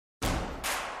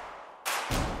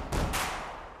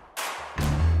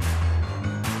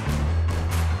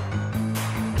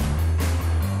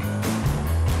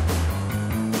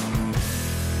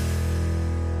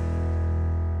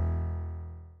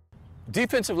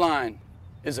Defensive line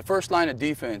is the first line of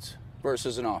defense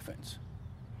versus an offense.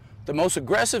 The most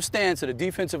aggressive stance that a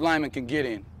defensive lineman can get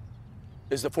in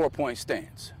is the 4-point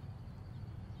stance.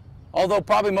 Although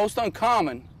probably most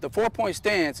uncommon, the 4-point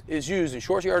stance is used in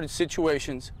short yardage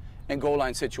situations and goal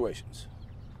line situations.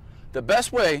 The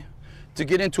best way to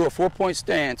get into a 4-point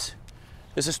stance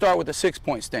is to start with a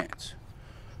 6-point stance.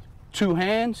 2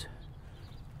 hands,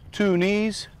 2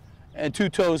 knees, and 2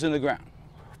 toes in the ground.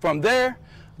 From there,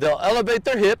 they'll elevate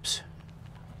their hips,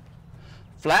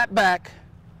 flat back,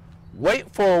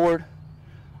 weight forward,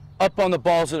 up on the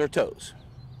balls of their toes.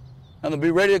 And they'll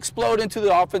be ready to explode into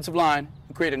the offensive line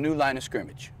and create a new line of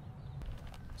scrimmage.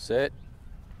 Set,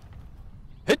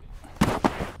 hit,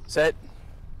 set,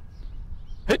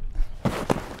 hit.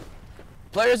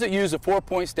 Players that use a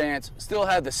 4-point stance still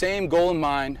have the same goal in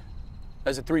mind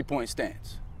as a 3-point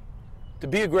stance: to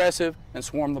be aggressive and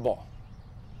swarm the ball.